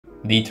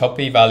The top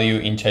P value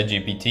in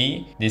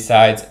ChatGPT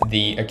decides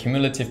the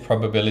accumulative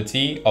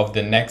probability of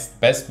the next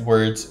best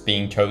words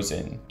being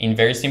chosen. In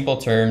very simple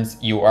terms,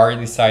 you are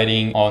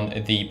deciding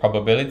on the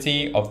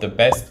probability of the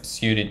best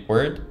suited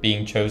word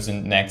being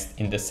chosen next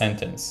in the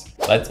sentence.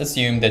 Let's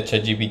assume that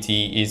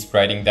ChatGPT is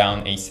writing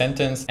down a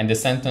sentence and the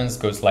sentence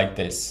goes like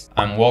this.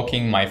 I'm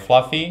walking my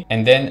fluffy,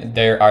 and then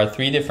there are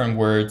three different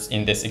words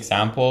in this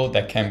example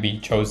that can be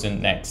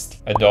chosen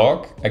next. A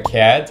dog, a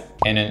cat,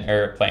 and an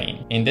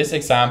airplane. In this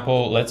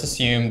example, let's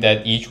assume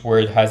that each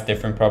word has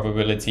different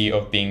probability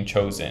of being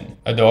chosen.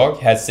 A dog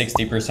has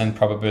 60%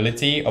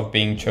 probability of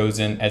being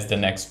chosen as the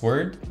next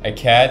word, a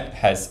cat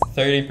has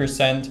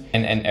 30%,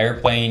 and an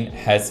airplane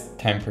has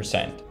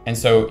 10%. And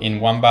so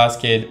in one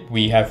basket,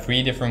 we have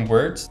three different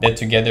words that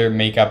together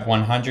make up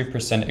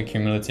 100%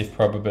 accumulative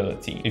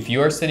probability. If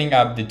you are setting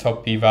up the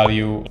top P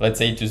value, let's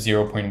say to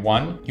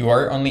 0.1, you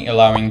are only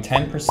allowing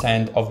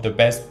 10% of the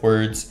best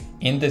words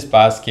in this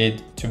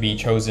basket to be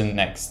chosen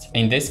next.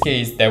 In this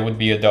case, that would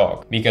be a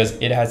dog because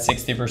it has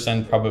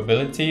 60%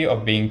 probability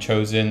of being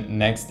chosen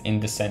next in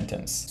the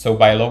sentence. So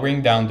by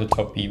lowering down the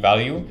top P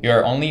value, you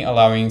are only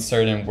allowing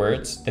certain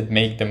words that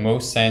make the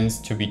most sense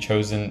to be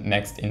chosen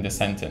next in the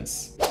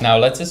sentence. Now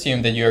let's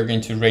assume that you are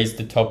going to raise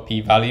the top P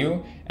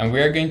value, and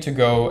we are going to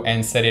go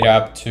and set it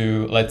up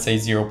to, let's say,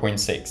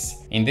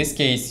 0.6. In this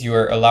case, you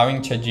are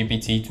allowing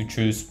ChatGPT to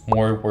choose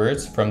more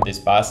words from this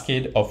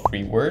basket of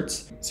 3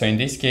 words. So in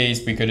this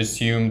case, we could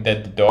assume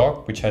that the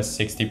dog, which has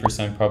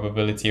 60%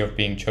 probability of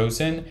being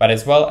chosen, but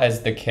as well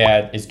as the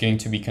cat is going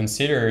to be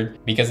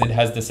considered because it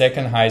has the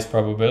second highest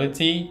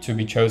probability to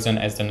be chosen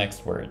as the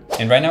next word.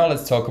 And right now,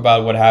 let's talk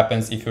about what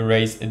happens if you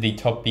raise the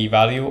top P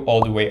value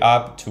all the way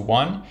up to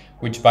 1,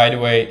 which by the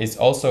way is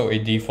also a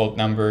default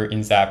number in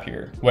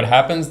Zapier. What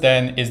happens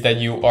then is that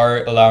you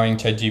are allowing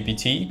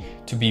ChatGPT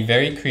to be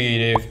very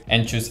creative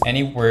and choose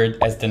any word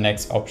as the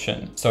next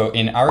option. So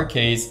in our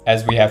case,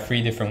 as we have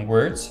 3 different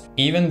words,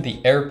 even the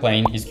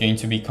airplane is going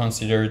to be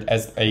considered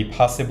as a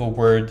possible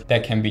word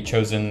that can be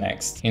chosen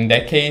next. In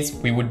that case,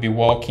 we would be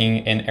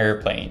walking an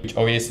airplane, which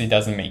obviously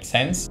doesn't make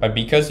sense, but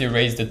because you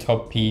raise the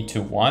top P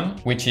to 1,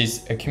 which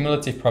is a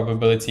cumulative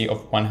probability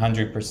of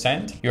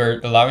 100%, you're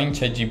allowing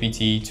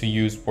ChatGPT to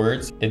use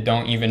words that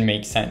don't even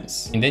make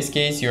sense. In this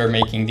case, you're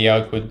making the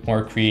output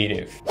more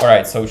creative. All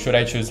right, so should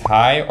I choose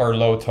high or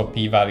low top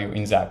P value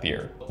in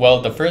Zapier?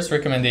 Well, the first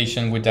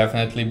recommendation would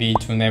definitely be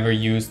to never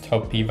use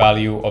top P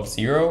value of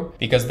 0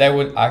 because that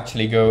would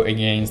actually go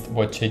against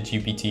what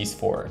ChatGPT is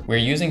for. We're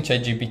using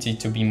ChatGPT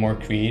to be more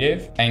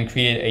creative and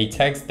create a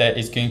text that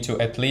is going to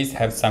at least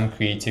have some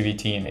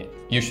creativity in it.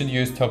 You should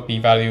use top P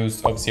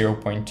values of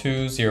 0.2,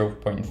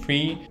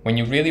 0.3 when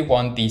you really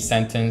want the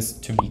sentence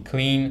to be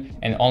clean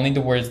and only the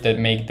words that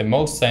make the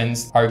most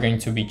sense are going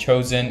to be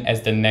chosen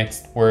as the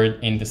next word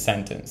in the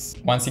sentence.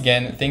 Once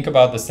again, think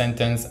about the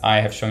sentence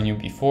I have shown you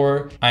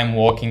before. I'm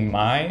walking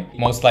my.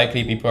 Most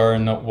likely people are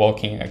not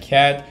walking a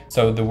cat,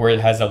 so the word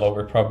has a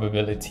lower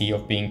probability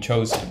of being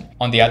chosen.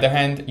 On the other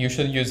hand, you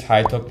should use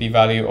high top P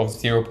value of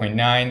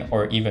 0.9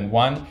 or even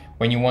 1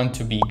 when you want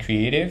to be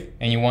creative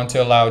and you want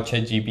to allow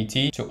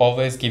ChatGPT to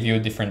always give you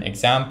different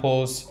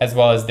examples as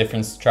well as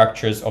different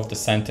structures of the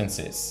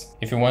sentences.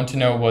 If you want to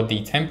know what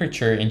the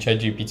temperature in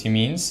ChatGPT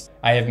means,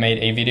 I have made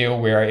a video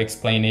where I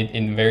explain it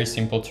in very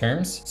simple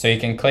terms, so you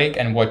can click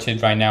and watch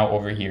it right now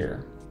over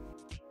here.